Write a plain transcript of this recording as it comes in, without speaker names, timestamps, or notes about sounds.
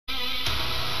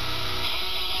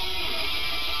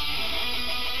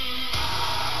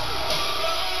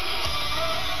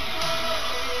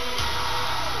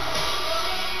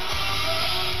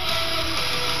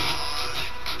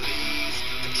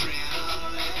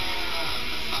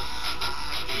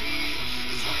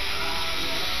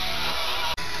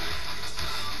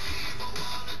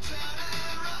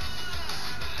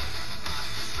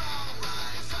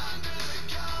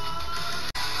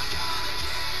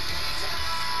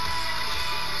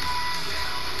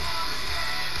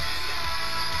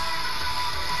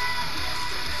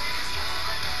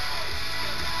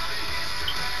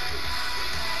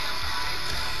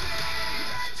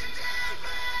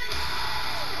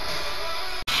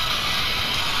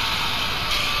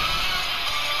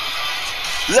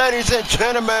Ladies and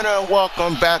gentlemen, and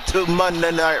welcome back to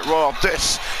Monday Night Raw.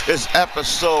 This is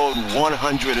episode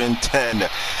 110,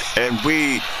 and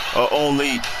we are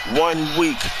only 1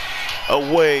 week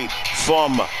away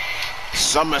from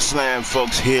SummerSlam,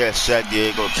 folks, here at San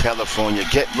Diego, California.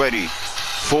 Get ready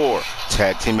for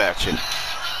tag team action.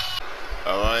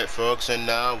 Alright, folks, and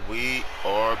now we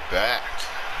are back.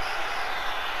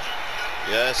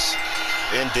 Yes,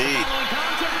 indeed.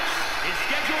 Is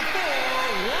scheduled for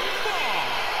one fall.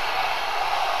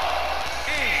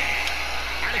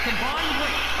 And at a combined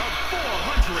weight of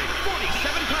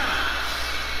 447 pounds,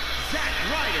 Zack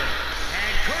Ryder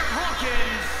and Kurt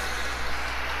Hawkins.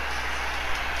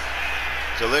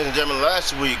 So, ladies and gentlemen,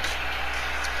 last week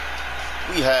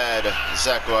we had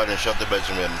Zack Ryder and Shelton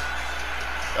Benjamin.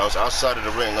 That was outside of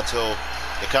the ring until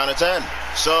the count of 10.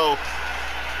 So,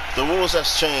 the rules have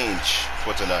changed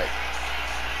for tonight.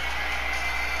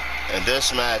 And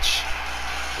this match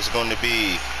is going to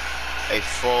be a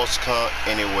false count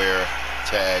anywhere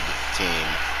tag team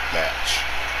match.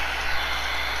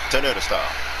 Tornado style.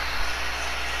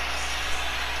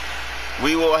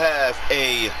 We will have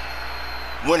a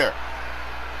winner.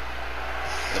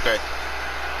 Okay.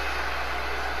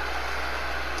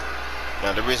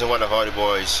 Now the reason why the Hardy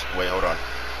Boys, wait, hold on.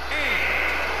 And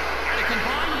at a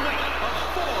combined weight of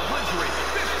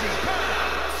 450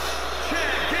 pounds,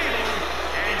 Chad Gable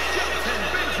and Shelton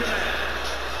Benjamin.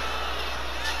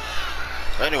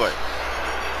 Anyway,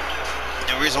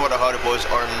 the reason why the Hardy Boys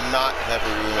are not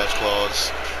having a rematch clause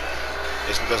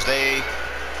is because they,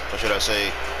 or should I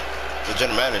say, the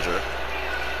general manager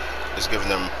is giving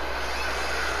them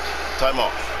time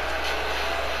off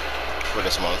for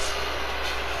this month.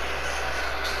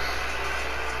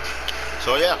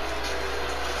 So yeah,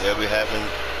 they'll be having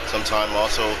some time.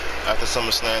 Also, after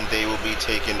SummerSlam, they will be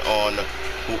taking on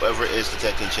whoever is the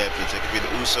tag team champions. It could be the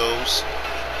Usos,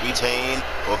 retain,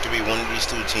 or it could be one of these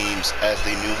two teams as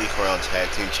the newly crowned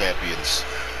tag team champions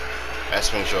at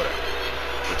Spring Showdown,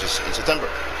 which is in September.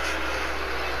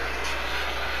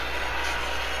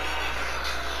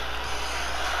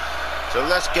 So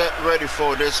let's get ready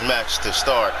for this match to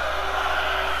start,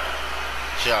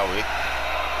 shall we?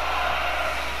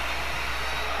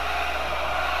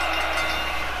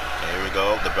 Here we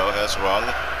go. The bell has rung.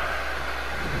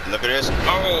 Look at this.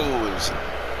 Oh, it's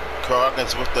Kurt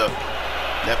Hawkins with the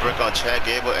neckbreak on Chad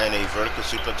Gable and a vertical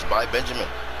suplex by Benjamin.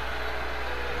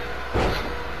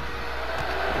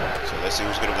 So let's see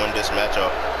who's going to win this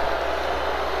matchup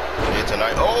here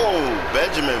tonight. Oh,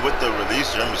 Benjamin with the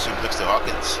release German suplex to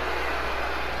Hawkins.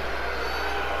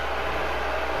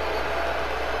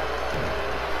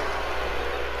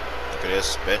 Look at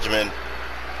this. Benjamin.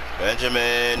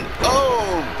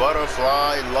 Oh,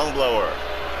 butterfly lung blower.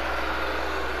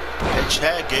 And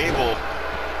Chad Gable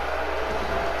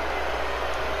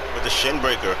with the shin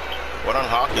breaker. What on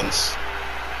Hawkins?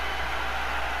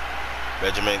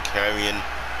 Benjamin carrying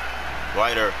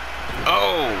Ryder.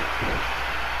 Oh!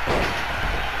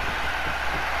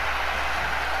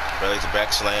 Belly's a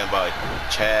back slam by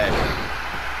Chad.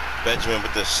 Benjamin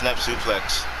with the snap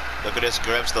suplex. Look at this,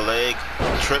 grabs the leg,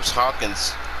 trips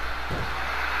Hawkins.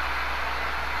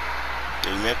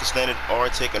 The American Standard are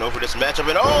taking over this matchup,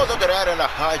 and oh, look at that, and a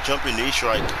high jumping knee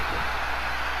strike.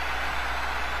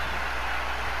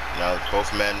 Now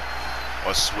both men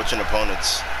are switching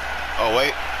opponents. Oh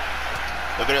wait,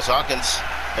 look at this, Hawkins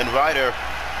and Ryder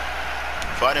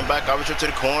fighting back, arbitrary to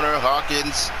the corner.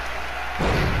 Hawkins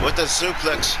with the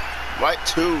suplex right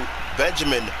to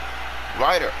Benjamin.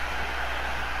 Ryder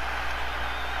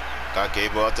got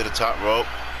Gable out to the top rope,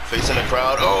 facing the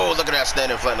crowd. Oh, look at that,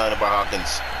 standing flatliner by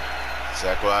Hawkins.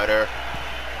 Zack Ryder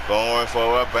going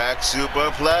for a back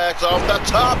superplex off the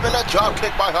top, and a drop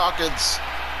kick by Hawkins.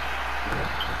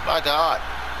 My God.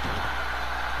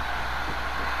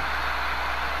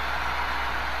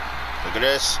 Look at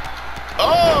this.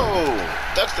 Oh,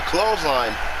 that's the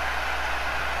clothesline.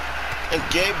 And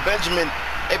gave Benjamin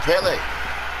a Pele.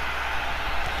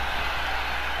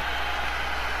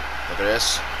 Look at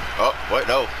this. Oh, wait,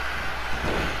 no.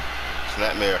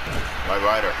 Snapmare by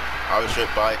Ryder. Power strip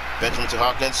by Benjamin to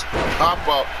Hawkins. Pop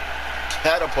up.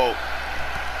 Catapult.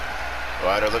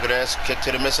 Ryder, look at this. Kick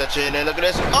to the midsection. And look at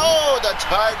this. Oh, the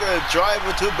Tiger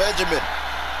driver to Benjamin.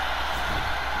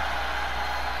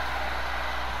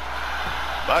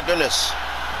 My goodness.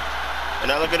 And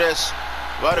now look at this.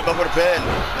 Ryder going for the pin.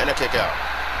 And a kick out.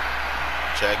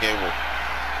 Chad Gable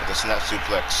with a snap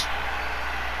suplex.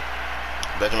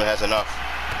 Benjamin has enough.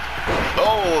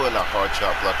 Oh, and a hard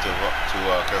chop block to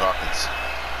Kurt Hawkins.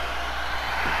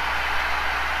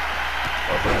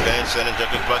 Over the pin, sending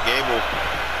Juggins by Gable.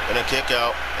 And a kick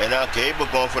out. And now Gable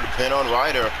going for the pin on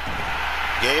Ryder.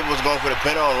 Gabe was going for the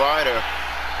pin on Ryder.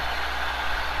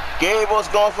 Gabe was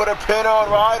going for the pin on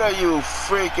Ryder, you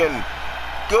freaking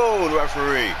goon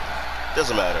referee.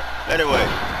 Doesn't matter. Anyway.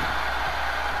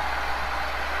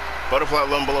 Butterfly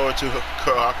lumber over to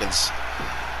Kurt Hawkins.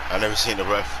 I never seen the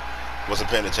ref. Wasn't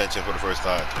paying attention for the first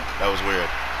time. That was weird.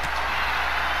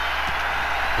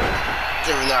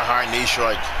 Giving that high knee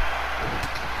strike.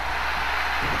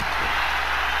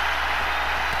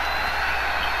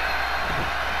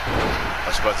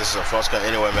 I suppose this is a false count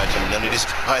anyway match, and none of these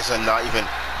guys are not even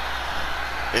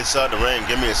inside the ring.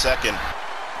 Give me a second.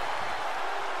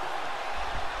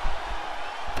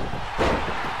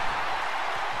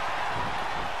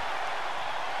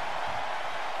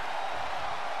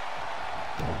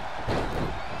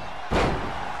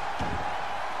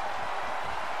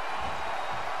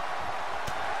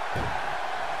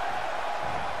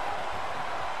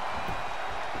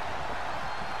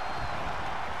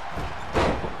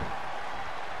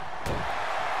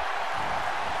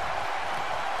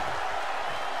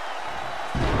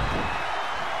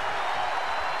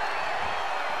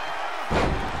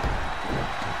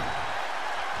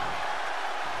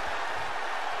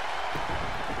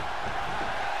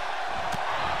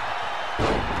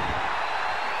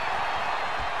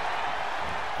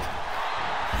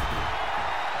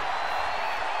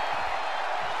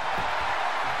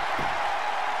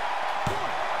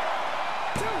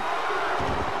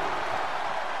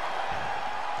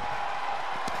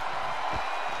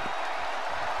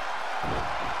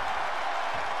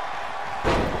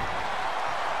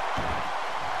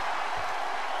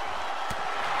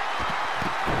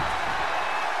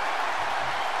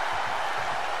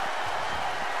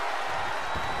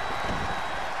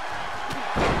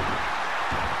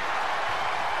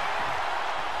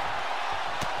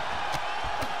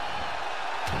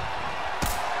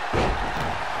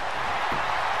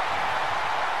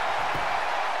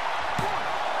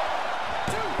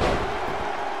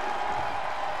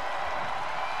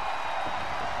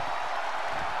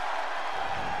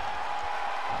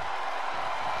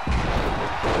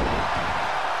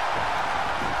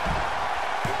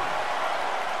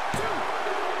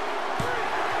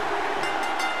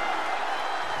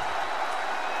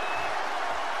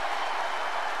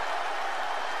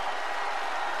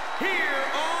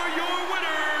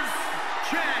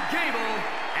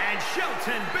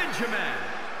 Benjamin.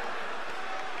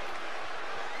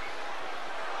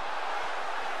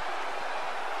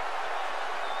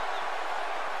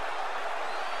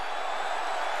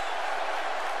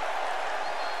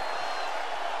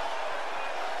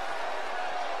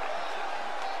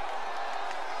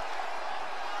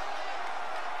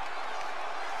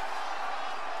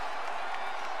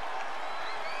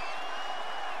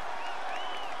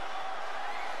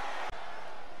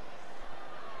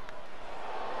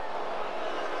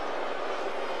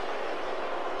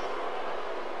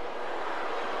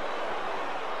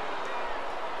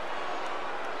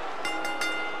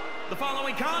 The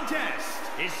following contest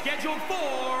is scheduled for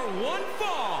one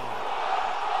fall.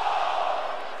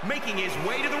 Making his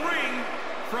way to the ring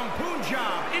from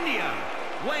Punjab, India,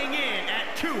 weighing in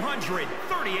at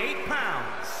 238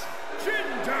 pounds,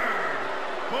 Jinder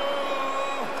Mahal.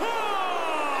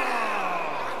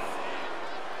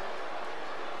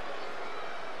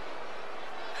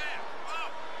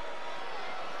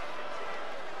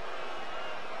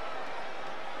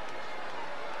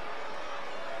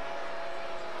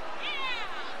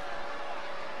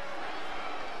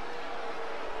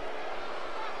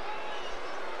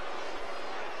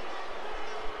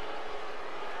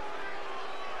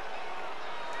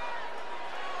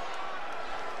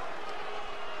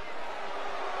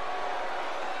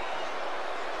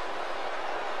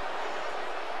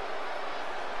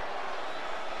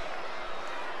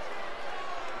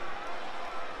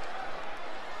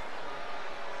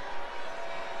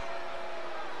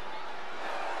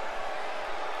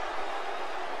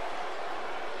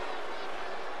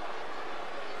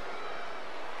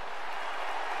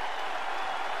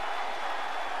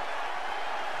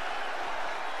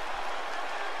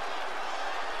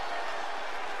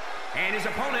 And his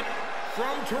opponent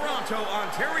from Toronto,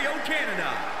 Ontario,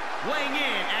 Canada, weighing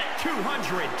in at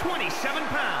 227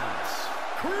 pounds,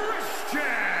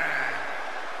 Christian.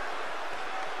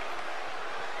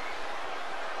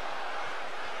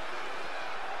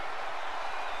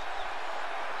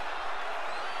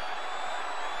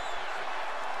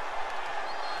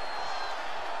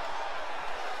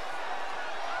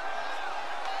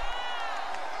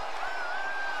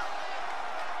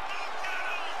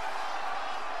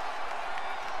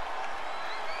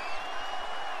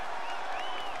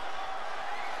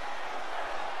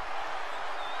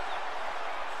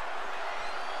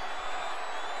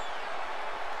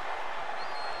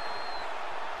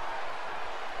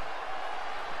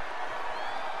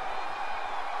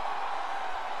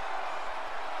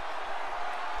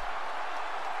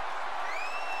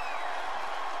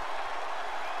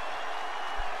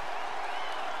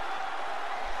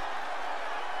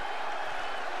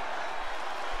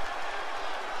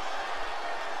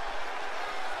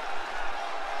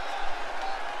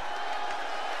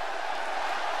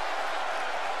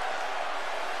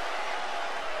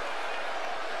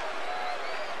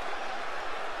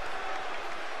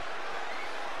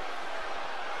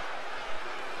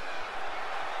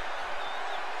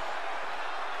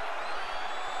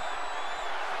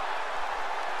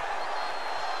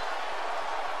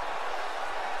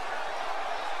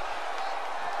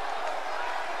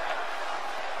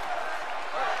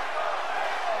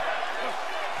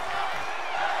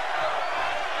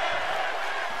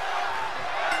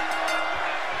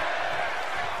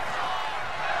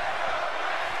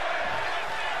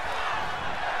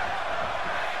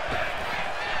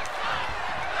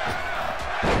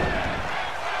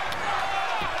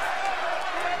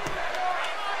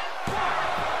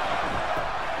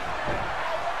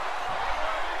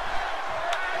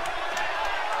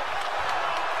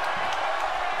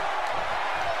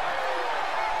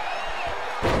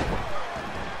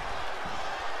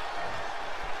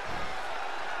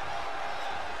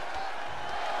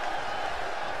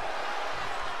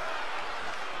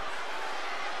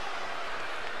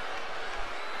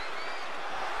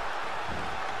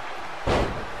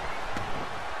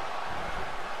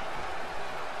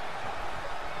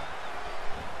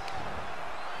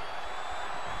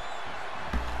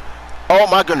 Oh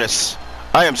my goodness.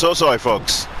 I am so sorry,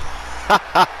 folks.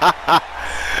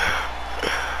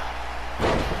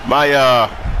 My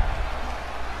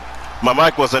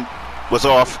mic was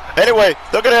off. Anyway,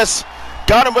 look at this.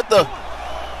 Got him with the.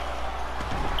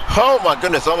 Oh my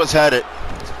goodness, almost had it.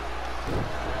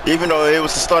 Even though it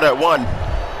was to start at 1.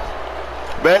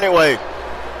 But anyway,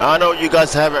 I know you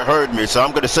guys haven't heard me, so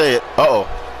I'm gonna say it. Uh-oh.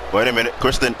 Wait a minute,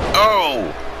 Kristen.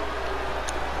 Oh!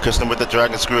 Kristen with the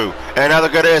dragon screw. And now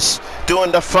look at this.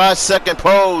 Doing the 5-second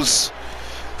pose.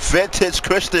 Vintage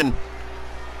Kristen.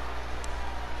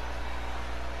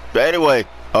 But anyway.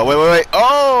 Oh, wait.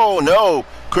 Oh, no.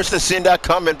 Kristen seen that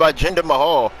coming by Jinder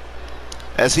Mahal.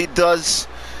 As he does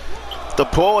the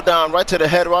pull down right to the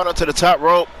head, right onto the top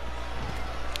rope.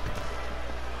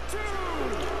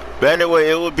 But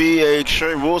anyway, it will be a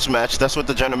Extreme Rules match. That's what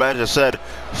the general manager said.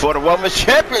 For the Women's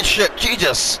Championship.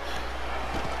 Jesus.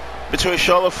 Between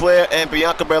Charlotte Flair and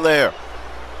Bianca Belair.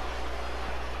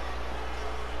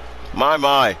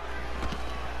 My.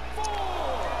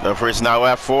 The referee's now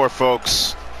at 4,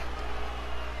 folks.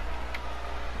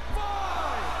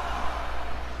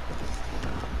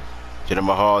 Jinder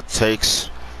Mahal takes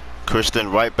Kristen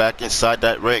right back inside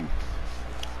that ring.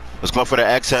 Let's go for the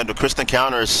axe handle. Kristen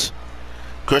counters.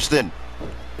 Kristen.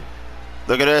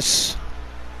 Look at this.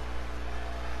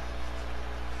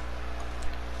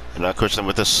 And now Kristen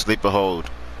with the sleeper hold.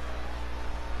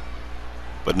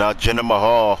 But now Jinder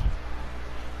Mahal.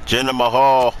 Jinder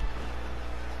Mahal.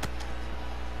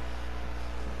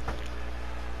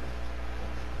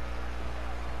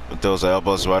 With those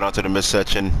elbows right onto the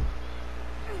midsection.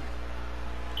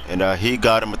 And he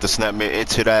got him with the snapmare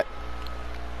into that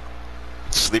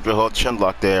sleeper hold chin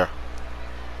lock there.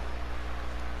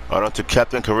 Right onto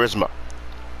Captain Charisma.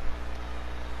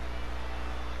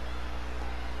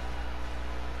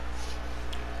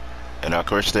 And now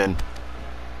Kristen.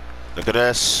 Look at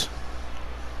this.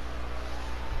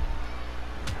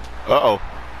 Uh-oh.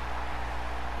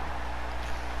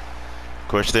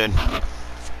 Kristen.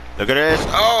 Look at this.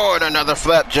 Oh, and another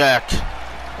flapjack.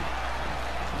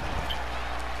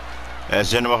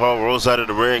 As Jinder Mahal rolls out of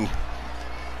the ring.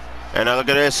 And now look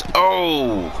at this.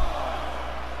 Oh!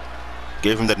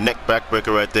 Gave him the neck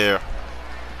backbreaker right there.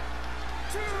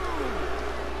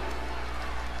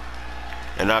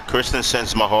 And now Kristen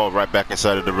sends Mahal right back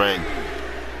inside of the ring.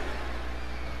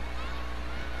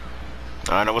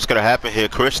 I don't know what's going to happen here.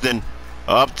 Kristen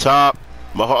up top.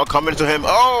 Mahal coming to him.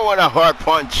 Oh, and a hard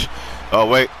punch. Oh,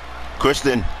 wait.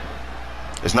 Kristen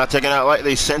is not taking out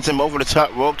lightly. Sends him over the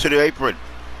top rope to the apron.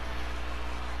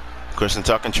 Kristen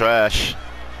talking trash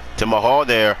to Mahal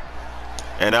there.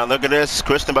 And now look at this.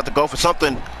 Kristen about to go for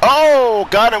something. Oh,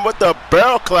 got him with the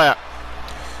barrel clap.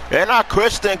 And now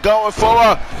Kristen going for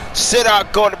a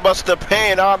sit-out Golden Buster,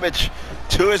 paying homage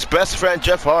to his best friend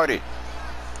Jeff Hardy.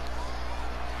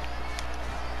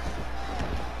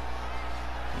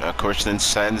 Now Kristen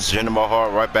sends Jinder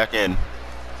Mahal right back in.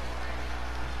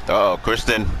 Uh-oh,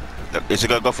 Kristen. Is he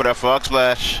going to go for that frog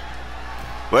splash?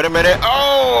 Wait a minute.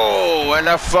 Oh, and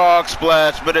a frog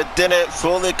splash, but it didn't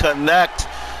fully connect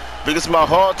because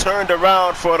Mahal turned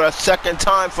around for the second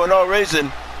time for no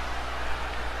reason.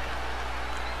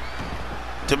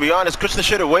 To be honest, Kristen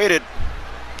should have waited.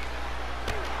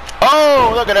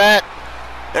 Oh, look at that.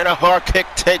 And a hard kick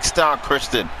takes down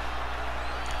Kristen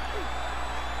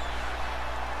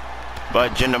by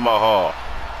Jinder Mahal.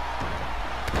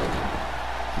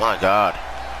 My God.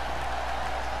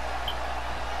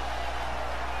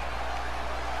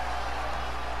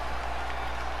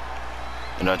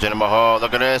 And now Jinder Mahal,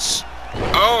 look at this.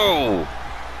 Oh!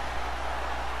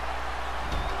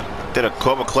 Did a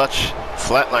Cobra Clutch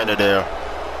flatliner there.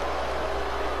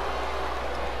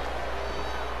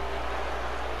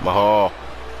 Mahal,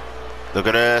 look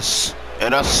at this.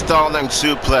 And a stalling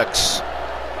suplex.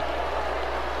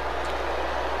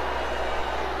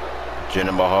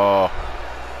 Jinder Mahal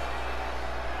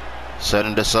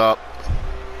setting this up.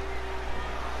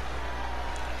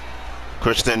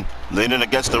 Kristen leaning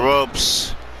against the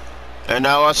ropes. And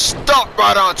now a stomp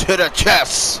right onto the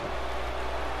chest.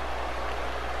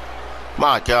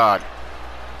 My God.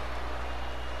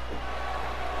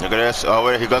 Look at this. Oh,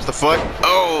 wait, he goes the foot.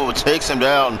 Oh, takes him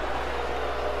down.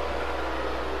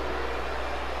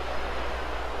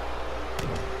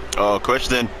 Oh,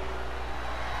 Kristen.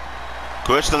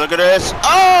 Kristen, look at this.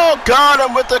 Oh, got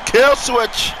him with the kill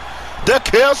switch. The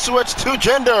kill switch to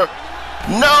Jinder.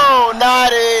 No,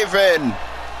 not even.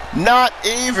 Not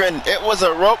even. It was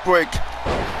a rope break.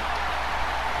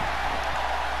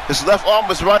 His left arm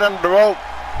was right under the rope.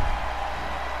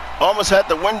 Almost had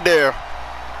the win there.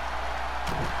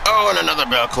 Oh, and another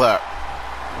bell clap.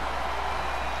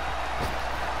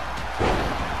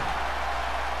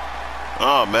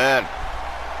 Oh, man.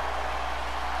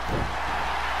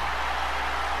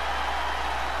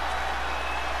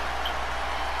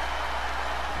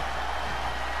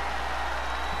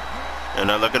 And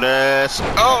now look at this.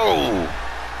 Oh!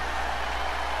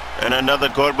 And another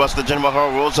guard buster. Jinder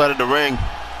Mahal rolls out of the ring.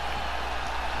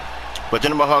 But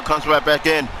Jinder Mahal comes right back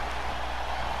in.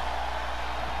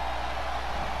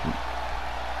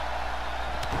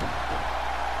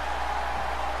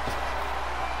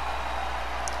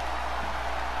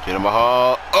 Jinder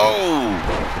Mahal. Oh!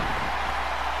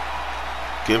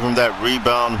 Give him that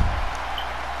rebound.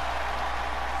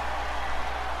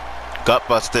 Gut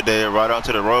buster there, right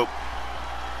onto the rope.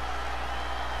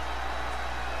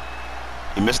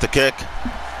 He missed the kick.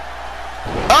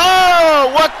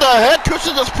 Oh, what the heck?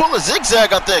 Christian just pulled a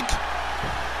zigzag, I think.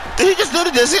 Did he just do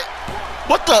this?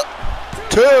 What the?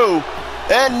 2.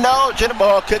 And no, Jinder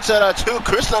Mahal kicks out at 2.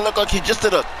 Christian looked like he just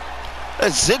did a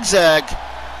zigzag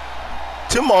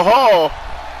to Mahal.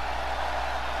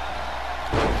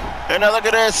 And now look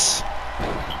at this.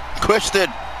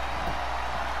 Christian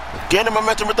gaining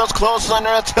momentum with those clotheslines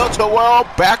and a tilt-a-whirl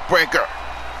backbreaker.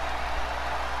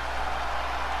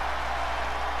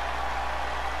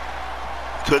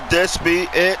 Could this be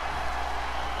it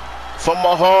for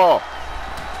Mahal?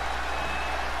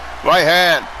 Right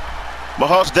hand.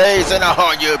 Mahal's days in a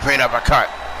hard European uppercut.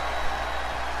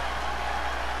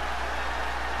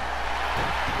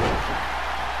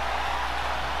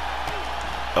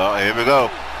 Oh, here we go.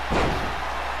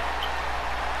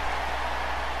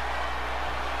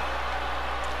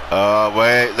 Oh,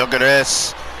 wait, look at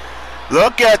this.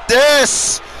 Look at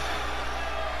this.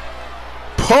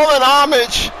 Pulling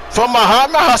homage from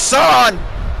Muhammad Hassan.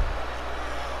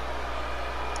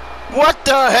 What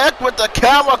the heck with the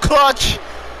camera clutch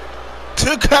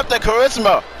to Captain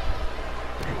Charisma.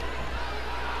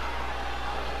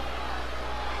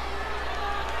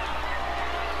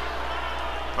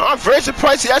 I'm very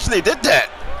surprised he actually did that.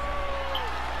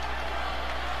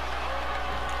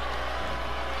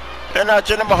 And now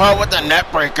Jinder Mahal with the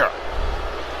net breaker.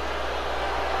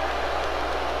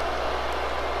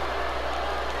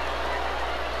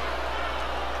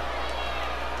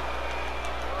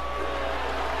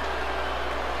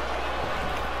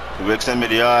 Wicks him in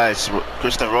the eyes.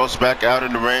 Christian rolls back out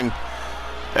in the ring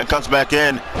and comes back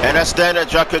in. And a standard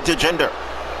dropkick to Jinder.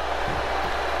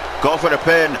 Going for the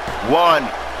pin. 1,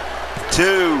 2,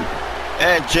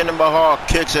 and Jinder Mahal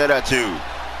kicks it at 2.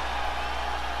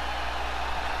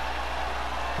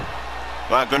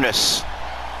 My goodness.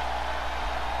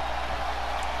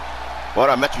 What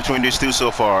a match between these two so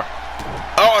far.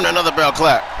 Oh, and another bell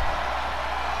clap.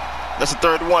 That's the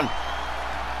third one.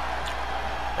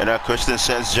 And now Christian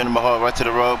sends Jinder Mahal right to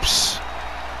the ropes.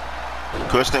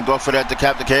 Christian go for that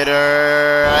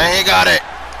decapitator. And he got it.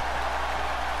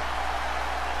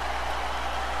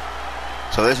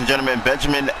 So ladies and gentlemen,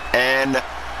 Benjamin and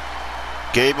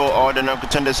Gable are the number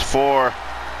contenders for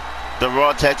the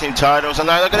Raw Tag Team titles. And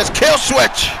now look at this kill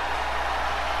switch.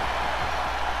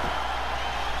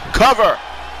 Cover.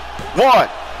 1,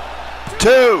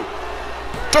 2,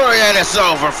 3, and it's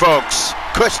over, folks.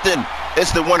 Christian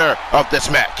is the winner of this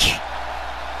match.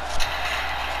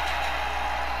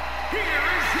 Here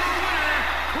is your winner,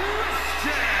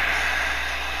 Christian.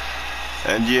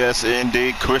 And yes,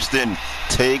 indeed, Christian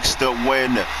takes the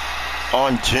win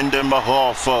on Jinder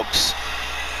Mahal, folks.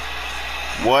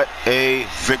 What a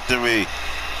victory.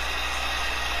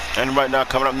 And right now,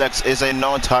 coming up next is a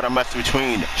non-title match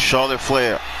between Charlotte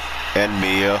Flair and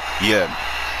Mia Yim.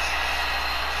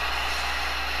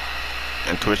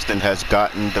 And Christian has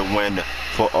gotten the win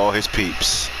for all his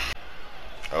peeps.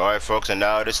 Alright, folks, and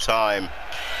now it is time.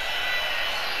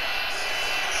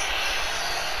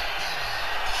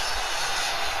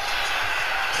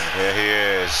 And here he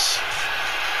is.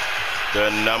 The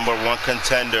 #1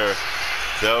 contender,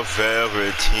 the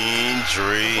Velveteen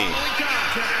Dream.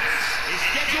 Is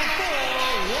scheduled for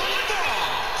one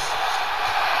fall.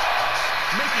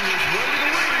 Making his way to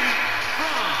the ring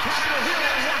from Capitol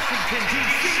Hill, Washington,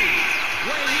 D.C.,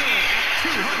 weighing in at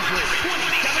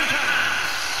 227 pounds,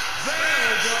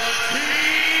 Velveteen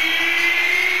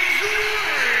Dream.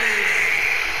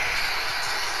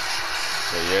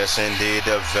 So yes, indeed,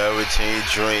 the Velveteen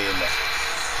Dream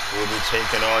will be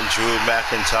taking on Drew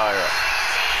McIntyre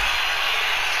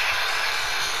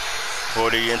for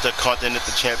the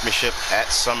Intercontinental Championship at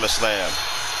SummerSlam.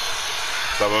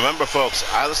 But remember, folks,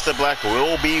 Aleister Black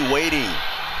will be waiting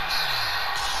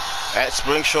at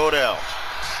Spring Showdown.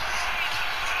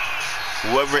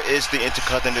 Whoever is the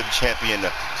Intercontinental Champion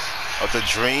of the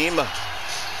Dream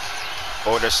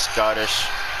or the Scottish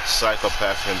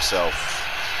Psychopath himself.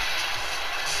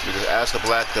 Because Aleister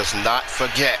Black does not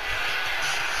forget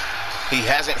he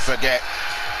hasn't forget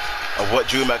of what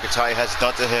Drew McIntyre has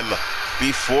done to him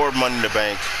before Money in the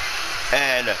Bank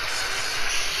and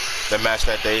the match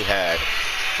that they had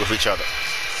with each other.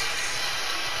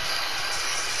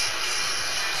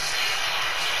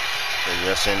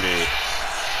 Yes, indeed.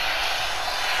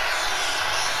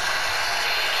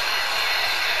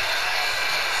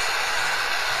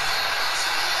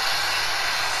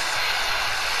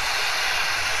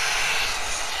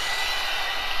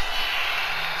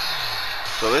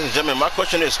 So, ladies and gentlemen, my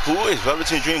question is, who is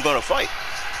Velveteen Dream going to fight?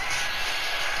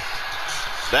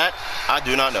 That I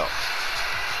do not know.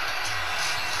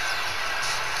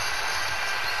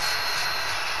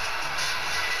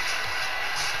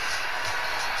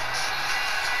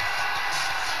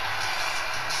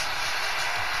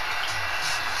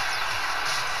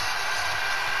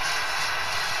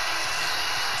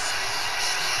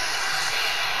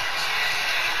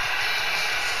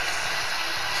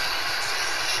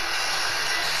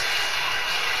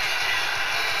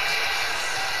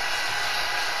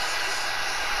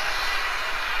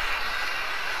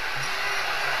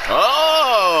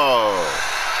 Oh!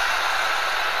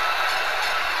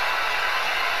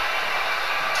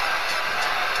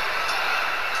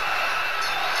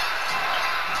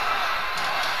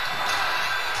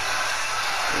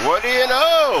 What do you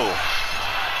know?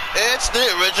 It's the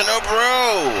original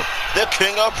bro, the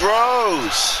king of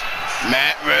bros,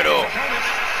 Matt Riddle.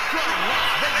 From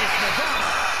Las Vegas, Nevada,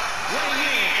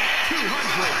 weighing in at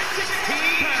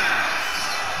 216 pounds,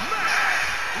 Matt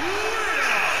Riddle.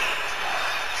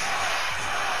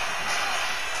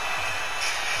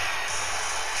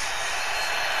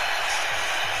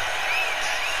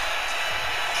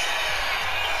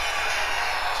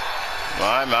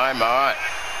 My.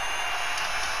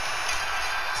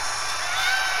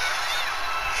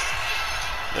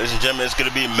 Ladies and gentlemen, it's going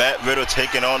to be Matt Riddle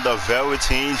taking on the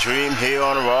Velveteen Dream here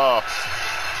on Raw.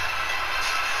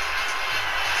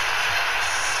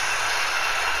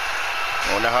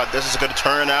 I wonder how this is going to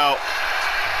turn out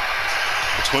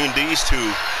between these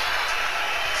two.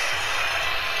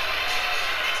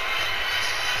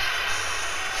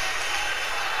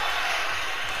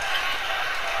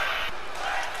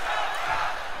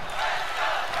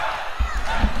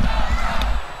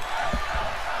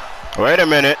 Wait a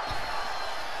minute.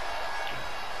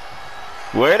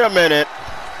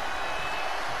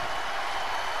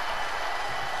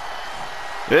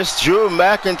 It's Drew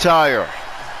McIntyre.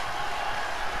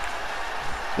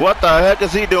 What the heck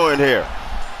is he doing here?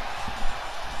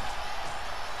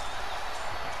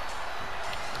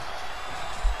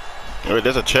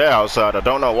 There's a chair outside. I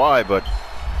don't know why, but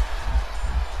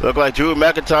look like Drew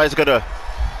McIntyre's gonna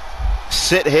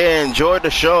sit here and enjoy the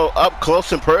show up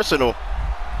close and personal.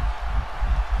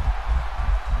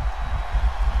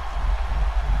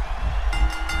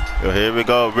 Here we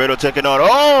go, Riddle taking on.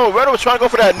 Oh, Riddle was trying to go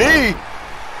for that knee.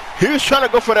 He was trying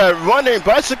to go for that running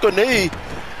bicycle knee,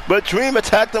 but Dream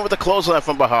attacked him with a clothesline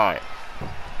from behind.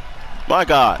 My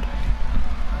God.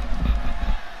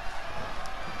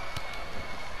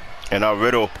 And now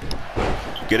Riddle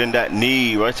getting that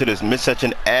knee right to this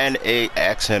midsection and a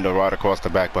axe handle right across the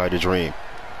back by the Dream.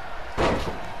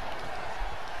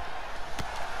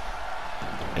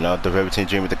 And now the Velveteen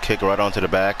Dream with the kick right onto the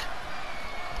back.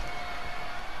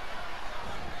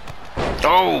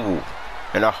 Oh,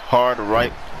 and a hard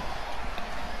right.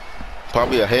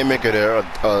 Probably a haymaker there.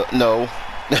 No.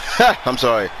 I'm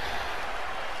sorry.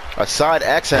 A side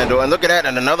axe handle. And look at that.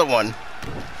 And another one.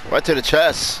 Right to the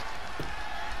chest.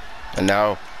 And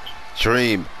now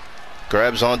Dream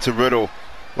grabs onto Riddle.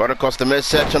 Right across the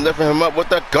midsection. Lifting him up with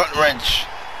the gut wrench.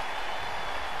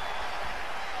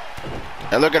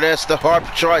 And look at this. The hard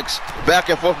strikes. Back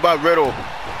and forth by Riddle.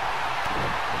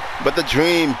 But the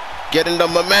Dream getting the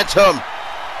momentum.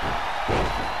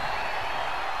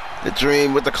 The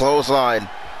Dream with the clothesline.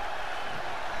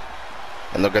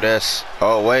 And look at this.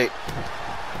 Oh, wait.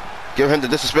 Give him the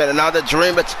disrespect. And now the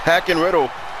Dream attacking Riddle.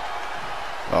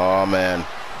 Oh, man.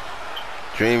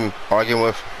 Dream arguing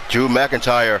with Drew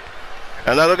McIntyre.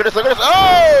 And now look at this. Look at this.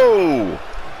 Oh!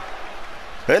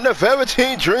 And the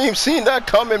Velveteen Dream seen that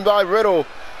coming by Riddle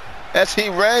as he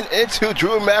ran into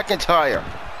Drew McIntyre.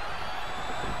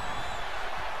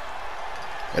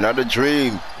 And now the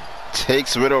Dream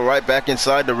takes Riddle right back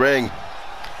inside the ring.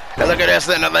 And look at this,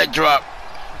 then the leg drop.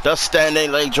 The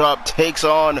standing leg drop takes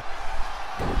on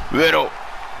Riddle.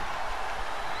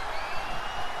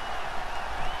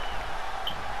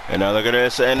 And now look at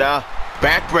this, and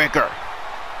backbreaker.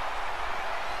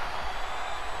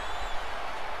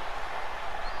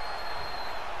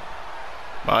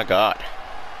 My God.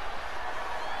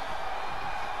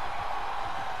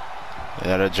 And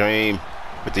now the Dream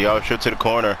with the outro to the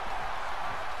corner.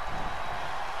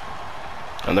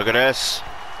 And look at this.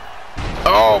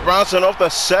 Oh, bouncing off the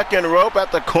second rope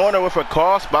at the corner with a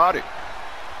crossbody.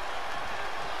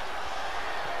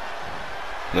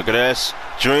 Look at this.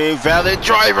 Dream Valley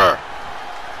Driver.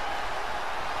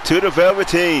 To the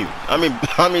Velveteen. I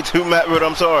mean to Matt Riddle,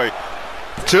 I'm sorry.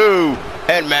 2.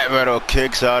 And Matt Riddle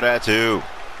kicks out at 2.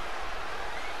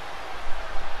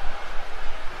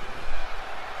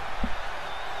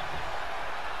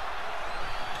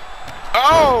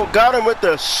 Oh, got him with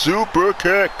the super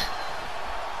kick.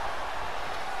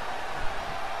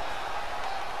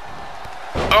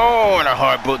 Oh, and a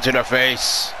hard boot to the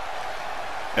face.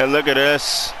 And look at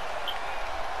this.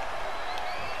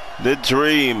 The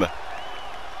Dream.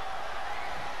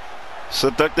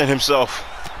 Seducting himself.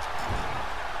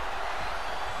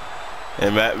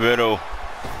 And Matt Riddle,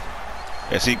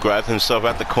 as he grabs himself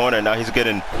at the corner, now he's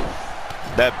getting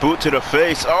that boot to the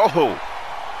face. Oh!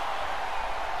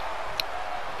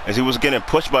 As he was getting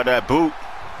pushed by that boot.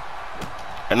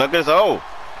 And look at this. Oh,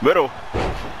 Riddle.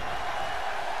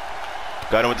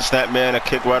 Got him with the snap man, a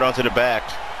kick right onto the back.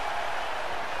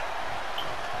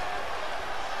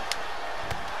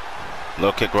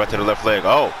 Low kick right to the left leg.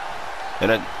 Oh, and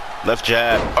then left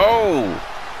jab. Oh!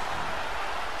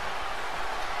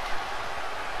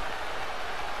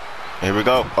 Here we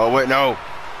go. Oh, wait, no.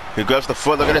 He grabs the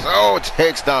foot. Look at this. Oh,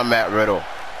 takes down Matt Riddle.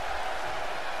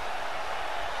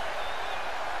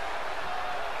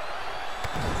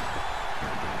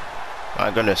 My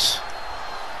goodness.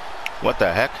 What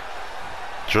the heck?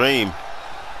 Dream.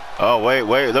 Oh, wait.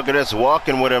 Look at this.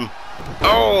 Walking with him.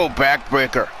 Oh,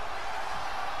 backbreaker.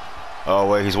 Oh,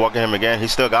 wait. He's walking him again. He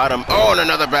still got him. Oh, and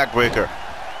another backbreaker.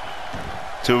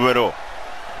 To Riddle.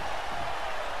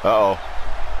 Uh-oh.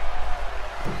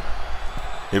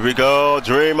 Here we go.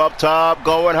 Dream up top.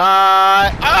 Going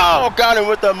high. Oh, got him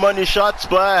with the money shot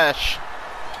splash.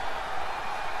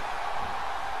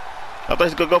 I thought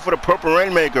he's going to go for the Purple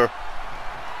Rainmaker.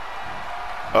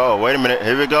 Oh, wait a minute.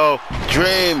 Here we go.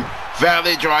 Dream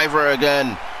Valley Driver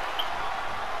again.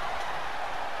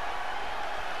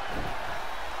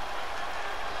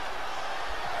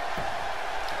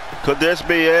 Could this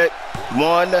be it?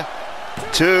 1,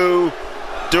 2,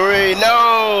 3.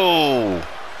 No!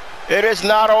 It is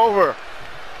not over.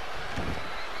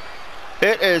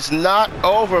 It is not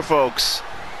over, folks.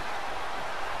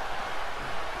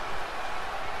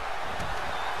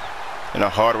 And a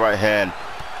hard right hand.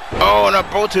 Oh, and a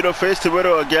boot to the face to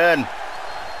Riddle again.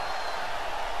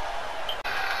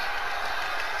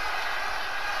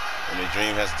 And the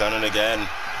Dream has done it again.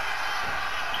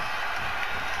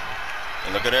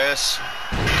 And look at this.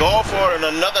 Go for it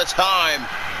another time.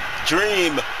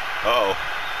 Dream. Uh-oh.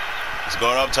 He's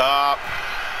going up top.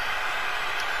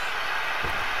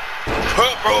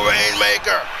 Purple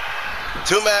Rainmaker.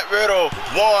 To Matt Riddle.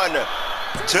 1,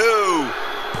 2,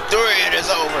 3. It is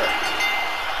over.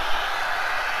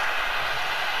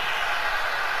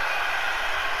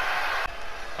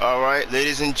 All right,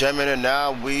 ladies and gentlemen, and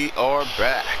now we are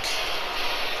back.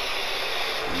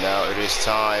 Now it is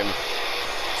time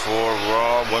for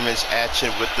Raw Women's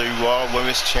action with the Raw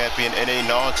Women's Champion in a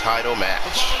non-title match. The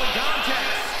following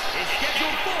contest is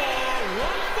scheduled for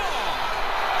one fall.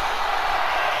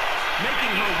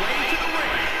 Making her way to the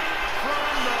ring from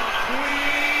the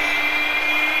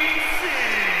Queen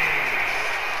City,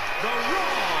 the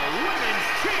Raw Women's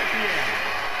Champion,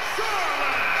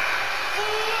 Charlotte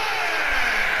Flair.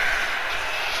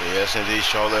 So yes, indeed,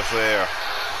 Charlotte Flair,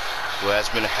 who has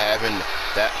been having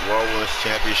that Raw Women's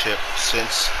Championship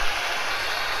since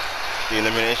the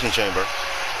Elimination Chamber.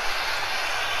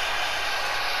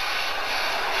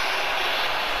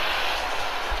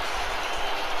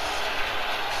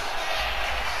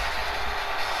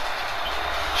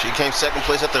 She came second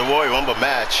place at the Royal Rumble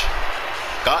match,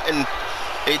 gotten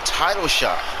a title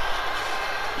shot,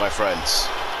 my friends,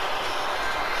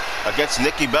 against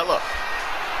Nikki Bella.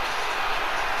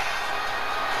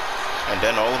 And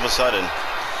then all of a sudden,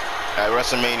 at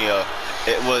WrestleMania,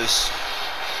 it was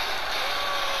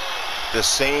the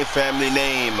same family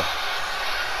name,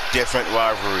 different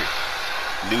rivalry,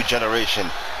 new generation.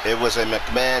 It was a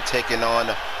McMahon taking on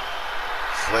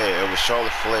Flair. It was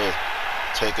Charlotte Flair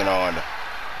taking on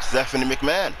Stephanie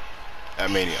McMahon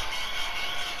at Mania.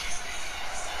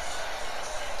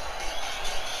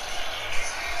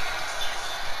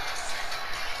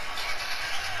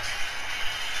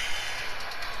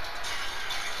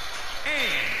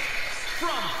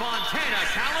 From Fontana,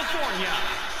 California,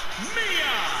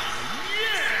 Mia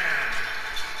Yim.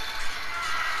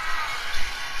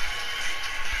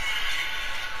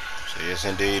 She is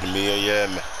indeed Mia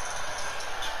Yim.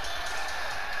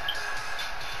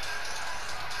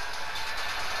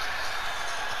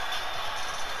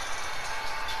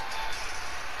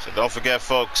 So don't forget,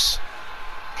 folks,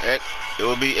 it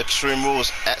will be Extreme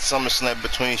Rules at SummerSlam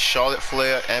between Charlotte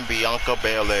Flair and Bianca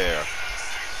Belair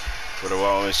for the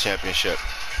Raw Women's Championship.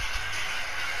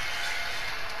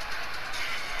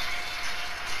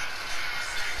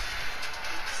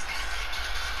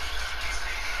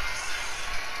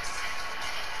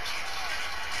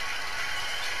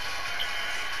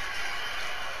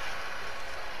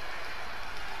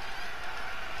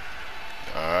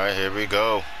 Alright, here we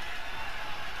go.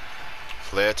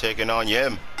 Flair taking on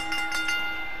Yim.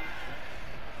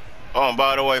 Oh, and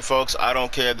by the way, folks, I don't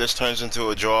care if this turns into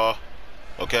a draw.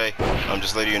 Okay? I'm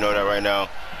just letting you know that right now.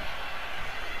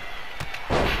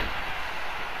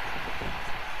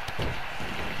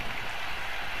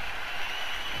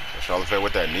 Charlotte Flair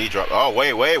with that knee drop. Oh,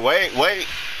 wait.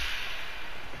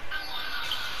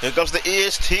 Here comes the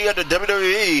EST of the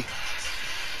WWE.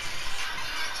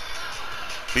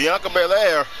 Bianca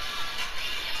Belair.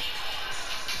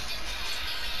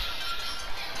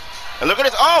 And look at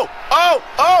this. Oh!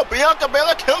 Bianca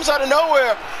Belair comes out of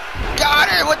nowhere. Got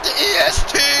it with the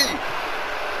EST.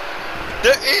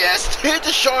 The EST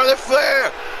to Charlotte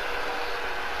Flair.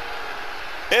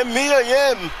 And Mia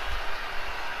Yim.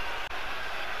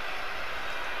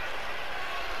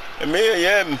 And Mia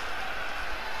Yim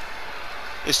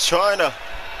is trying to.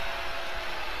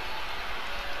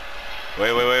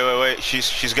 Wait.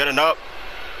 She's getting up.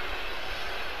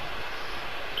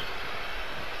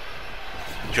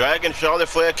 Dragging Charlotte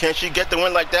Flair. Can she get the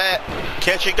win like that?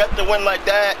 Can she get the win like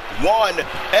that? One.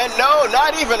 And no,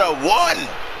 not even a one.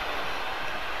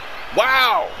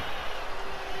 Wow.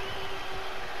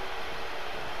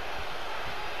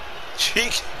 She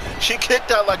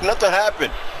kicked out like nothing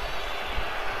happened.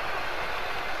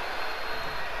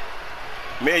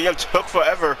 Mia Yim took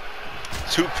forever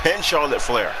to pin Charlotte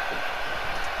Flair.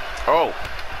 Oh.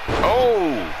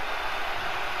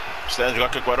 Stan's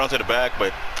got kicked right onto the back,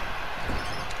 but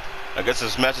I guess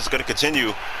this match is going to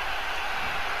continue.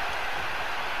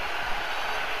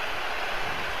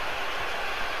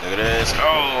 Look at this.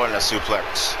 Oh, and a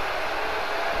suplex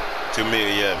to Mia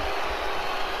Yim.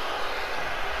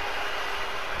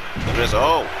 Look at this.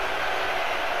 Oh.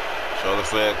 Charlotte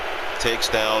Flair takes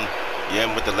down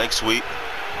Yim with the leg sweep.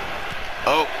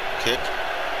 Oh, kick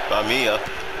by Mia.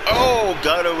 Oh,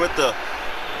 got her with the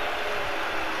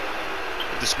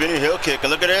spinning heel kick.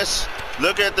 And look at this.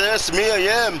 Look at this. Mia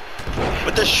Yim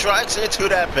with the strikes into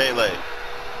that Pele.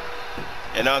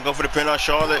 And now go for the pin on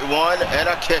Charlotte. One and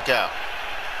a kick out.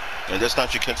 And this time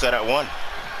she kicks out at one.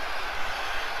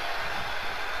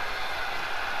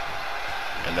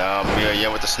 And now Mia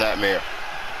Yim with the snapmare.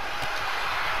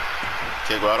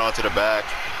 Kick right onto the back.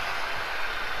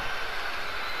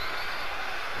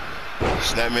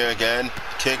 Snapmare again.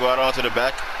 Kick right onto the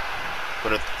back for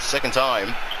the second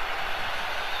time.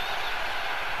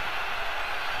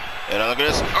 And now look at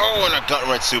this. Oh, and a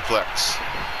gut-wrench suplex.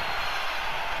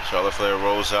 Charlotte Flair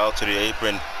rolls out to the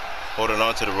apron, holding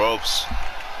on to the ropes.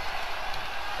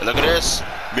 And look at this.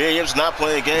 Mia Yim's not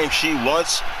playing a game. She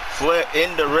wants Flair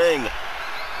in the ring.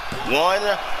 One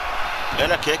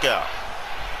and a kick out.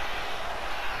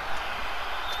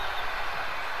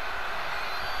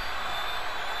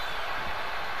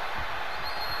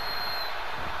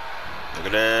 Look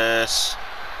at this.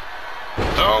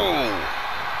 Oh!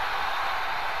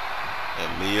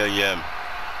 And Mia Yim.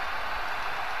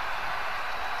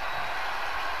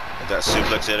 And that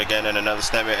suplex hit again and another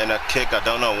snapmare and a kick. I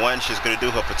don't know when she's going to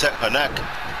do her protect her neck.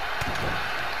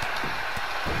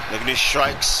 Look at these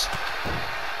strikes.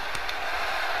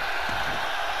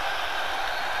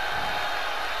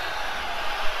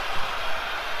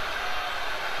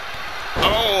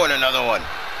 Oh, and another one.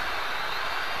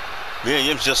 Mia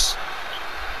Yim's just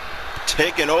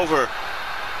taking over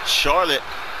Charlotte.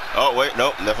 Oh, wait,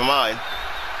 nope, never mind.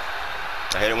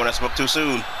 I hate it when I spoke too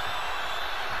soon.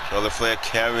 Charlotte Flair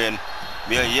carrying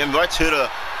Mia Yim right to the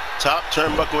top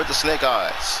turnbuckle with the snake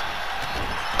eyes.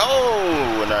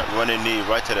 Oh, and that running knee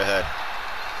right to the head.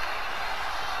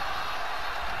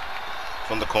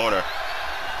 From the corner.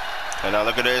 And now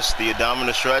look at this, the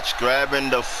abdominal stretch, grabbing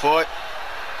the foot,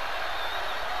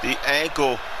 the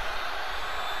ankle,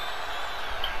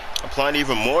 applying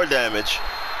even more damage.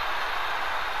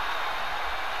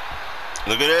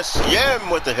 Look at this,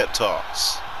 Yim with the hip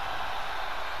toss.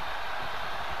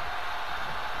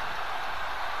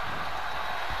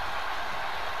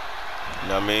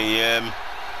 Now Mia Yim,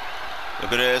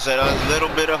 look at this, and a little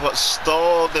bit of a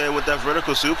stall there with that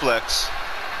vertical suplex.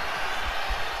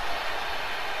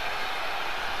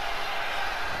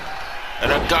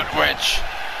 And a gut wrench.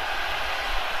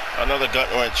 Another gut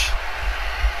wrench.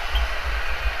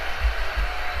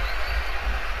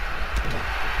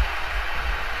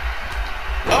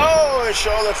 and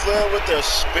Charlotte Flair with the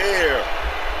spear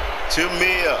to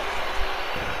Mia.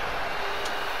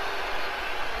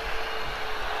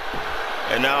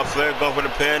 And now Flair going for the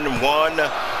pin. 1.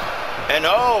 And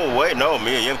oh, wait, no,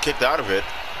 Mia Yim kicked out of it.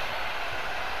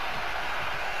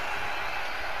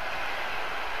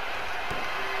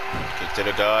 Kick to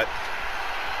the gut.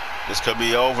 This could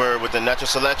be over with the natural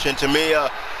selection to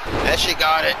Mia. And she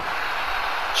got it.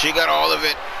 She got all of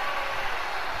it.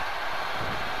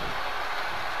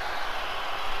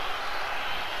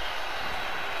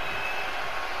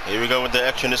 Here we go with the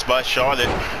extraness by Charlotte.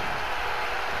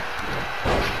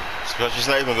 So she's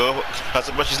not even go. I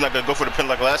suppose she's not gonna go for the pin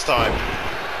like last time.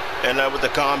 And with the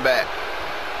combat,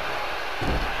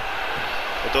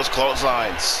 with those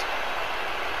clotheslines.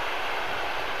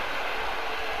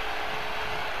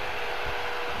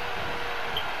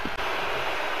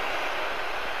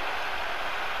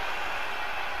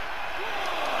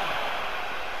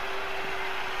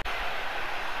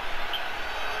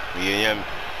 Mia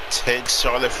takes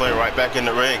Charlotte Flair right back in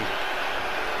the ring.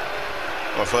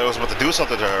 Well, Flair was about to do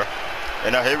something to her.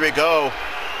 And now here we go.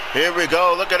 Here we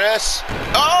go. Look at this.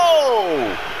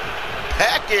 Oh!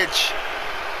 Package.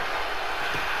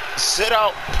 Sit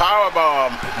out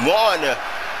powerbomb. 1,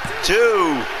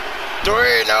 2,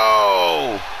 3.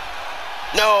 No.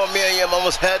 No, Mia Yim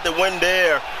almost had the win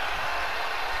there.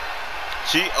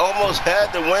 She almost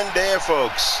had the win there,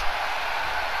 folks.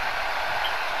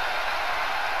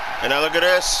 And now look at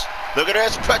this. Look at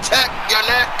this. Protect your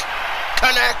neck.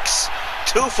 Connects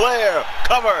to Flair.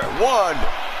 Cover. 1,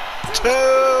 2, 3.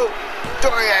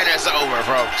 And it's over,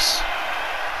 folks.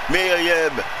 Mia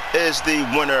Yim is the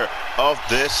winner of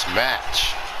this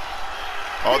match.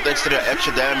 All thanks to the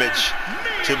extra damage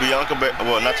to Bianca Belair.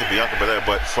 Well, not to Bianca Belair,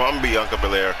 but from Bianca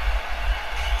Belair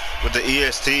with the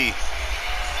EST.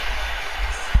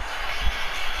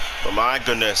 But my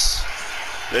goodness.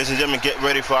 Ladies and gentlemen, get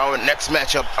ready for our next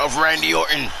matchup of Randy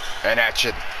Orton and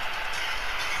action.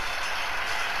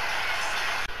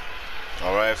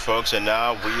 All right, folks, and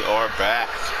now we are back.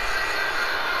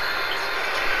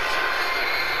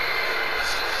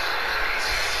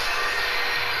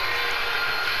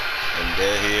 And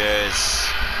there he is.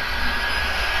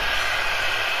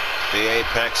 The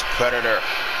Apex Predator,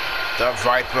 the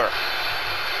Viper.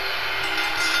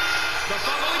 The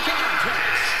following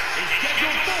contest is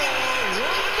scheduled for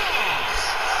one fall.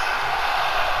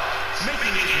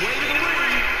 Making his way to the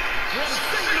ring from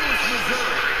St. Louis,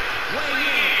 Missouri, weighing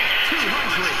in at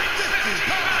 250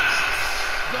 pounds,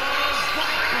 the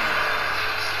Viper,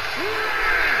 Randy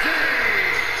Orton.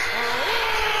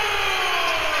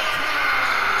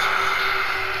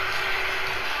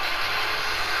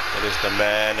 It is the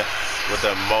man with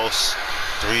the most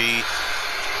 3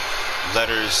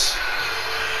 letters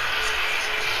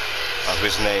of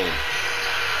his name.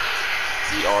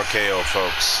 The RKO,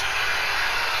 folks.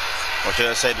 Or should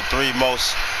I say the 3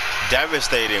 most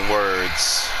devastating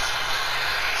words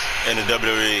in the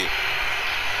WWE.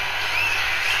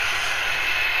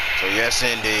 So yes,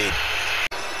 indeed.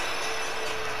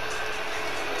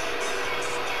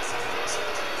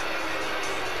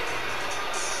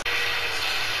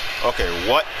 Okay,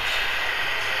 what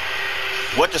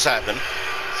just happened?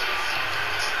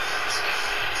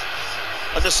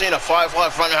 I just seen a Firefly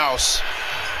Funhouse.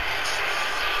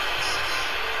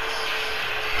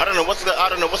 I don't know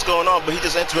what's going on, but he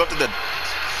just interrupted the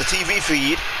TV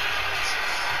feed.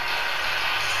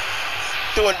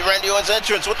 Doing Randy Orton's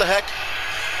entrance. What the heck?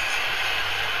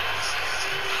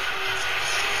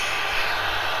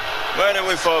 But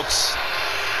anyway, folks,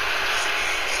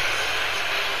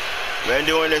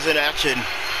 Randy Orton is in action,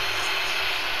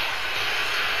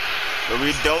 but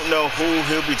we don't know who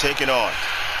he'll be taking on.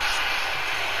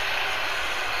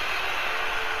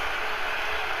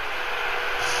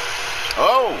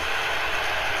 Oh!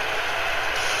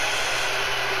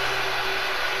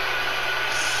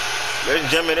 Ladies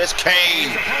and gentlemen, it's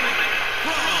Kane.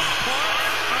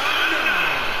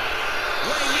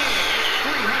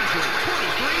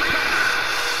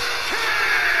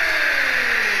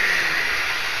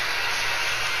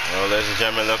 Well, ladies and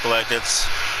gentlemen, look like it's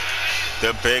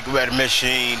the big red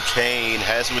machine. Kane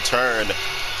has returned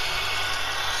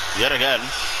yet again.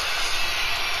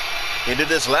 He did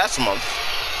this last month.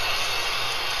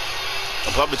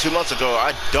 Probably 2 months ago.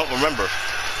 I don't remember.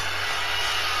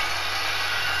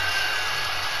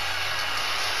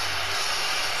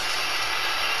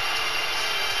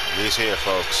 He's here,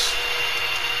 folks.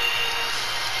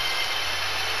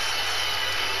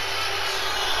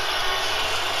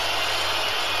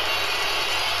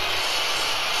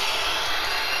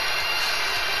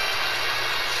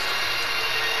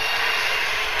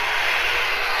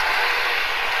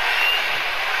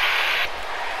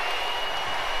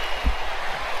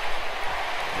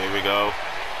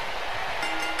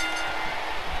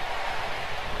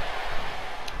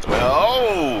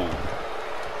 Oh!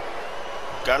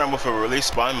 Got him with a release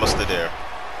spine buster there.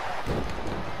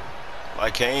 By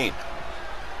Kane.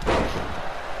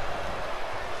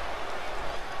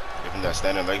 Give him that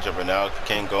standing leg jumper now.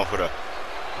 Kane going for the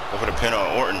pin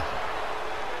on Orton.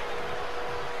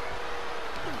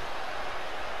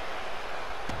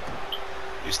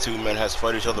 These two men has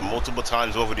fought each other multiple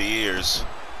times over the years.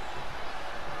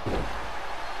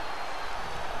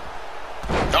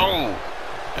 Oh!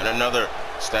 And another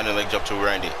standing leg jump to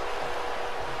Randy.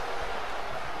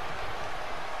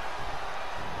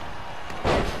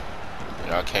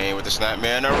 Now Kane with the snap,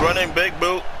 man. A running big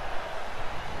boot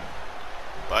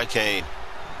by Kane.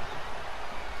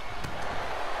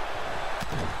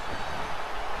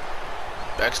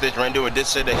 Backstage, Randy Orton did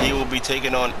say that he will be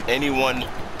taking on anyone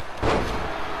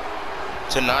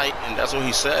tonight, and that's what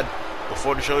he said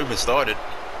before the show even started.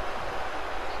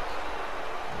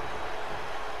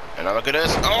 And now look at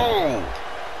this. Oh!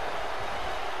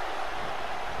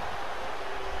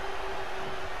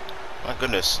 My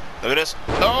goodness. Look at this.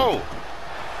 Oh!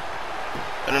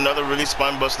 And another release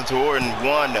spine buster to Orton.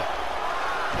 One.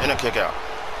 And a kick out.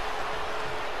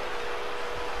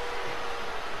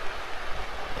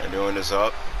 And doing this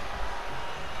up.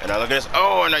 And now look at this.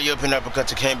 Oh, and a European uppercut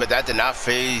to Kane, but that did not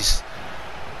phase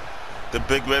the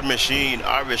Big Red Machine.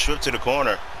 Irish whip to the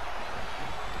corner.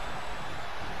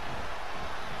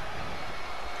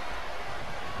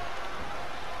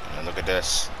 And look at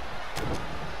this.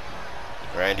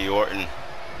 Randy Orton.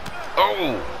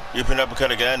 Oh! European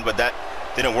uppercut again, but that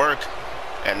didn't work.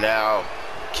 And now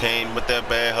Kane with that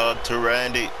bad hug to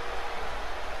Randy.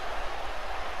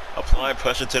 Applying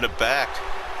pressure to the back,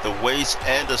 the waist,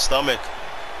 and the stomach.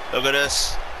 Look at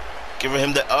this. Giving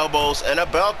him the elbows and a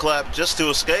belt clap just to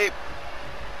escape.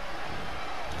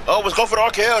 Oh, was going for the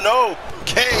RKO. No.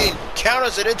 Kane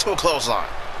counters it into a clothesline.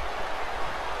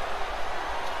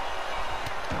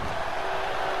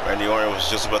 Randy Orton was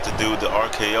just about to do the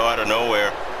RKO out of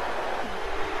nowhere.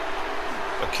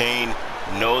 But Kane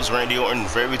knows Randy Orton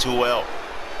very too well.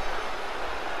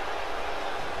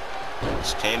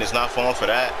 Kane is not falling for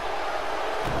that.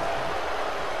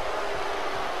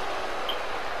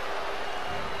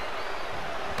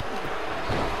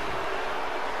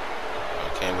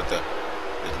 Kane with the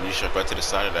knee shot right to the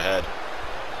side of the head.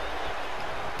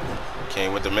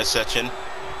 Kane with the midsection.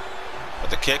 With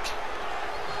the kick.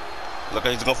 Look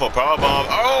like he's going for a powerbomb.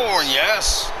 Oh,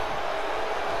 yes!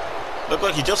 Look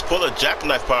like he just pulled a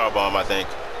jackknife powerbomb, I think.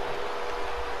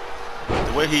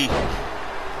 The way he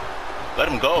let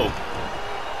him go.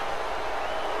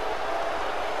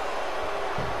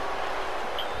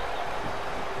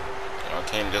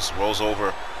 Kane just rolls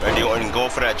over. Randy Orton going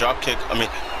for that drop kick. I mean,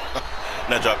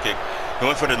 not drop kick. He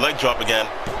went for the leg drop again.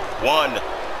 1,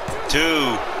 2,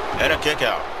 and a kick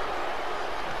out.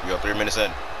 We go 3 minutes in.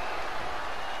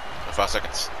 5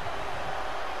 seconds.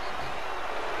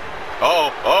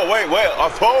 Oh, wait.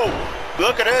 Oh,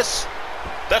 look at this.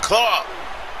 The claw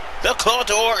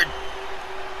to Orton.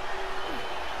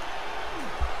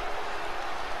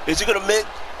 Is he gonna make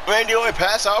Randy Orton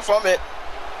pass out from it?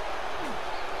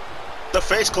 The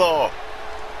face claw.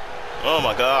 Oh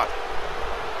my God.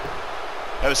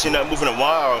 Haven't seen that move in a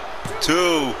while.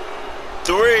 2,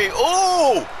 3.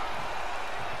 Ooh.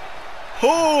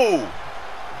 Ooh.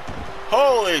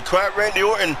 Holy crap, Randy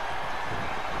Orton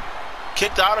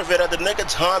kicked out of it at the nick of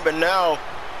time, but now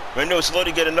Randy Orton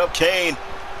slowly getting up. Kane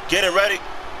getting ready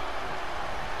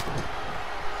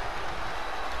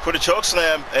for the choke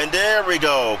slam, and there we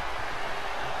go.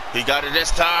 He got it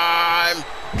this time.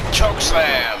 Choke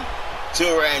slam to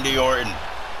Randy Orton.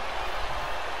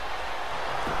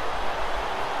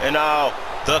 And now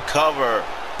the cover.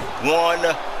 1,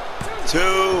 2,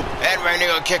 and Randy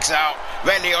Orton kicks out.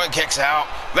 Randy Orton kicks out.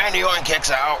 Randy Orton kicks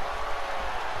out.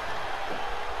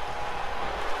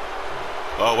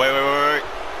 Oh, wait.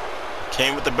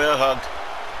 Came with the bear hug.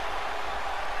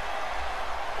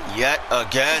 Yet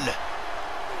again.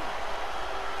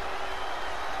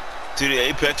 To the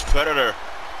Apex Predator.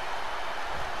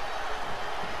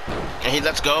 And he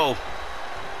lets go.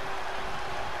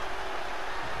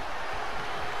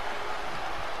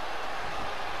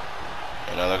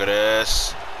 And now look at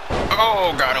this.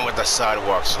 Oh, got him with the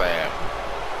sidewalk slam.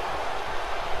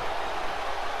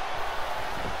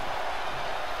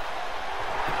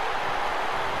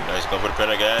 Now he's going for the pin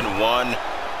again. 1,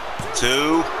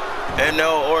 2, and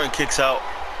no. Orton kicks out.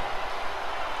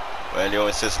 Randy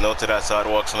Orton says no to that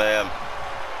sidewalk slam.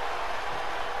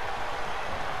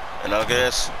 And look at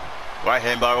this. Right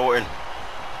hand by Orton.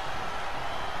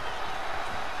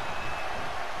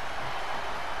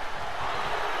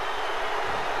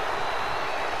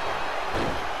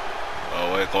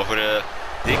 Oh, wait, going for the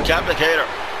Decapicator.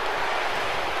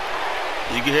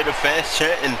 You can hear the fans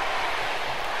chanting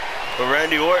for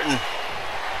Randy Orton.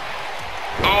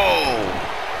 Oh!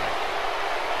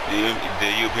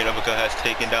 The European uppercut has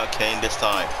taken down Kane this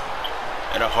time.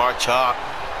 And a hard chop.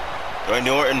 Randy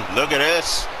Orton, look at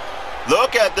this.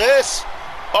 Look at this.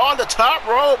 On the top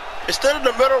rope. Instead of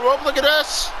the middle rope, look at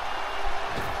this.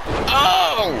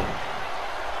 Oh!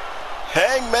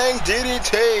 Hangman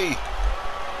DDT.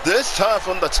 This time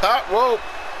from the top rope.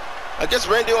 I guess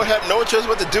Randy Orton had no choice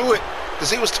but to do it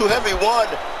because he was too heavy. 1,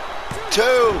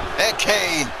 2, and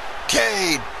Kane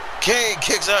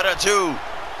kicks out at 2.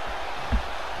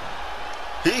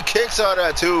 He kicks out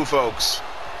at 2, folks.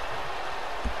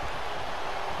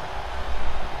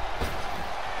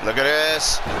 Look at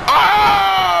this.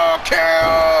 Oh,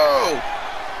 KO!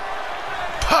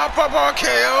 Pop-up on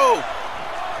KO.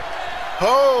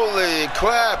 Holy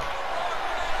crap.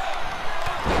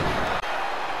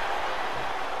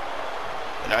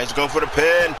 And now he's going for the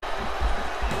pin.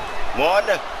 1,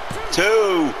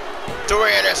 2,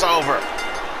 3, and it's over.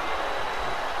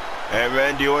 And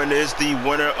Randy Orton is the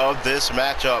winner of this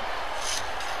matchup.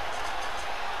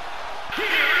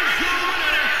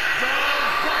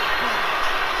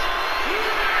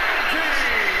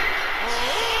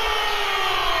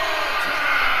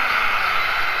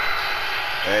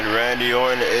 And Randy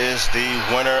Orton is the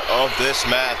winner of this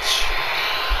match.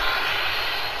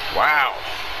 Wow.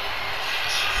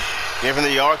 Given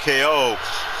the RKO,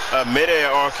 a mid-air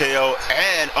RKO,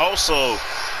 and also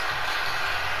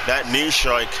that knee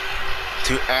strike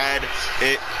to add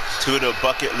it to the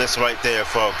bucket list right there,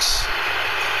 folks.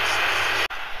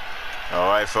 All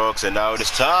right, folks, and now it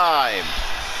is time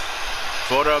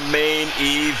for the main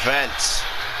event.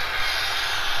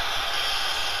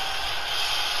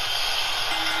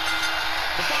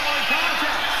 The following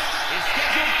contest is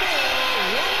scheduled for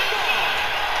one fall.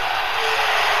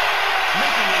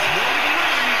 Making his way to the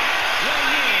ring,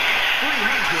 weighing in at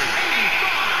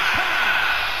 385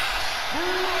 pounds,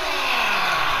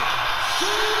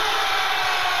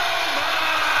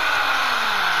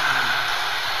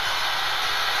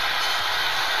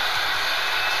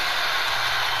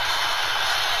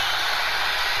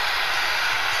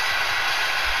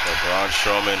 Braun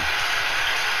Strowman,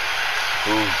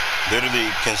 who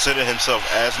literally considered himself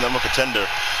as number contender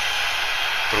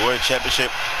for the World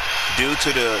Championship due to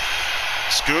the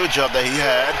screw job that he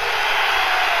had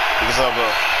because of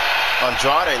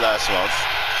Andrade last month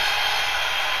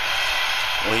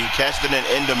when he cashed it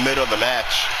in the middle of the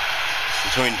match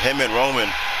between him and Roman.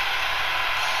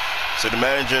 So the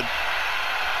manager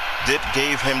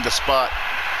gave him the spot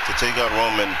to take out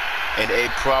Roman in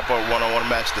a proper one-on-one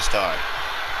match this time.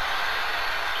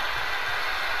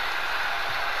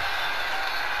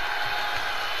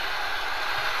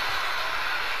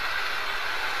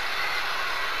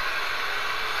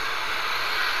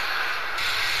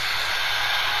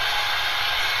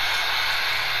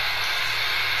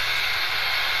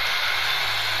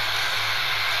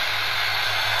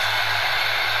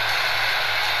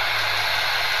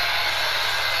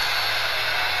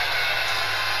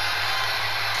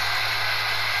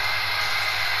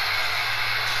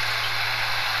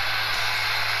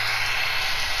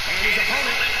 his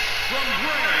opponent from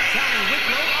Bray, County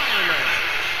Wicklow, Ireland,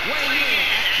 weighing in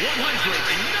at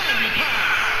 190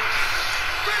 pounds,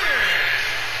 Finn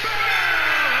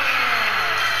Balor.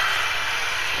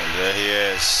 And there he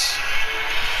is.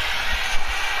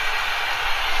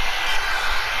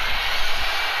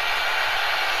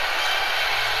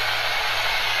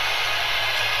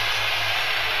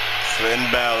 Finn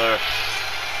Balor.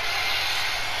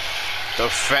 The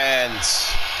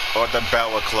fans or the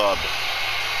Balor Club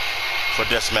for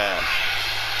this man.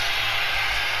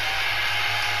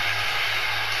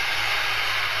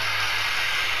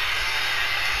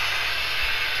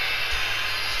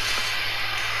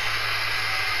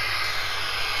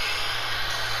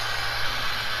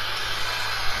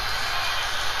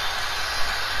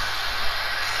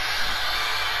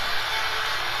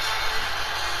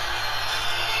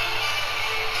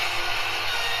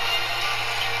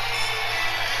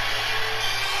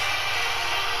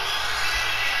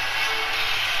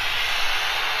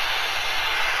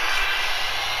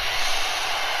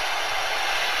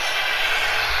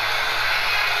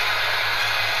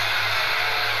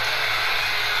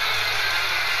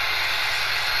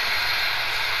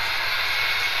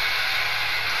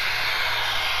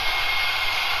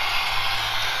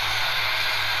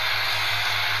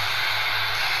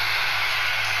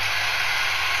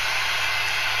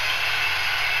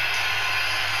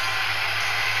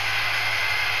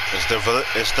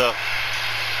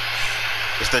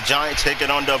 It's the giant taking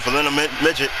on the Villain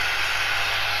Midget.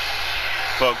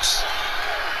 folks.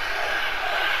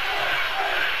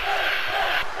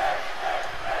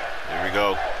 Here we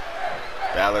go.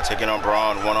 Balor taking on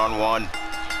Braun one-on-one.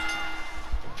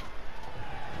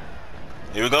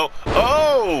 Here we go.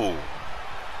 Oh!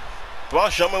 Braun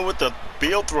Strowman with the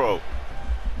field throw.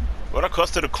 Right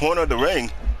across to the corner of the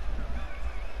ring.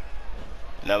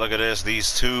 Now look at this.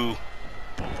 These two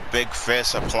big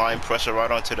fists applying pressure right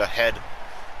onto the head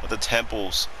of the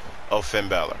temples of Finn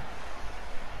Balor.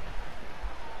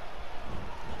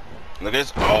 Look at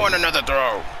this. Oh, and another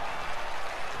throw.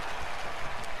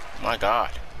 My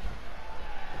God.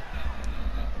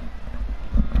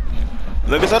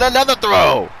 Look at that, another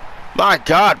throw. My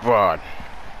God, Braun.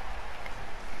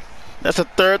 That's a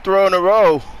third throw in a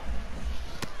row.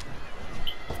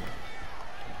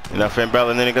 And now Finn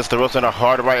Balor then gets the ropes in a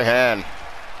hard right hand.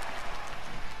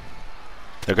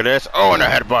 Look at this. Oh, and a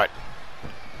headbutt.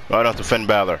 Right onto Finn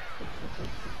Balor.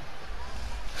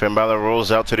 Finn Balor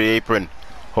rolls out to the apron,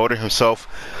 holding himself,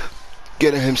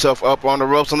 getting himself up on the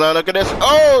ropes. And now look at this.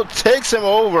 Oh, takes him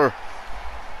over.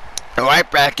 Right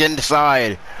back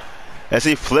inside as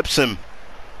he flips him.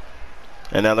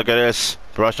 And now look at this.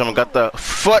 Braun Strowman got the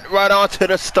foot right onto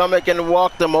the stomach and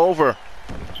walked him over.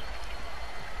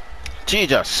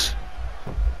 Jesus.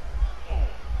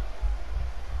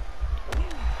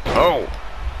 Oh.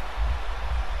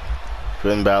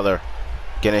 Finn Balor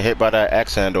getting hit by that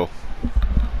axe handle.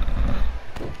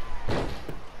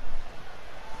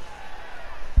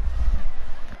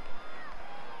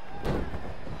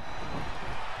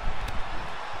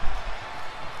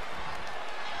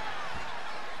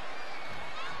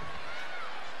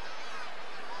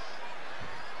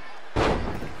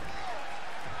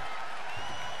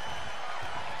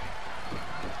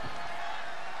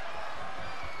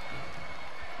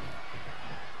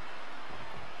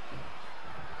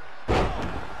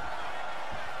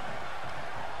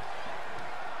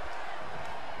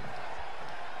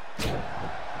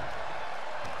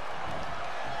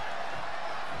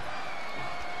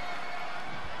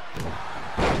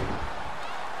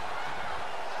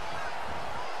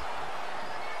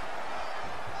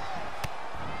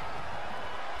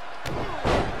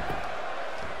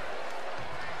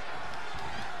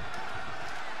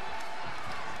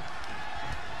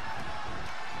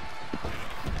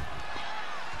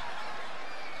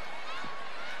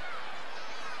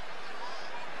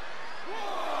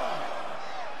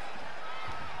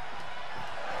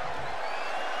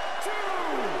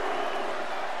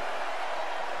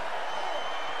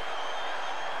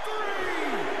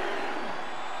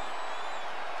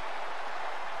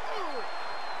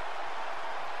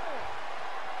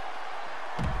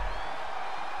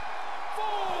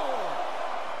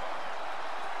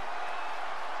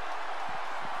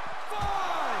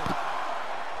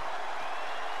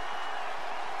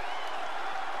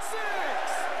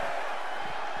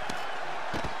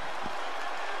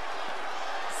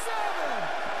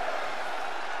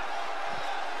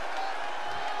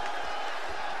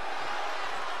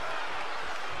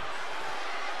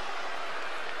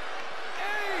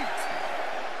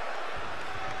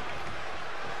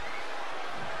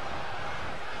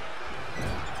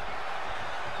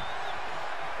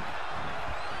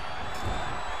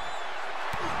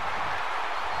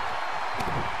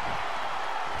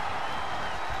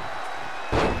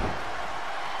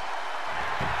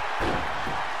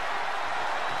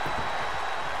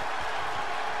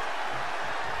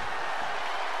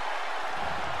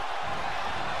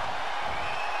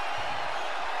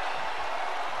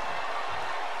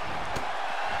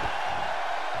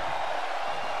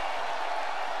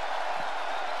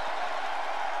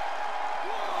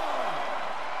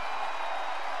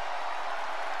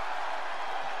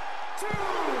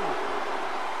 Two.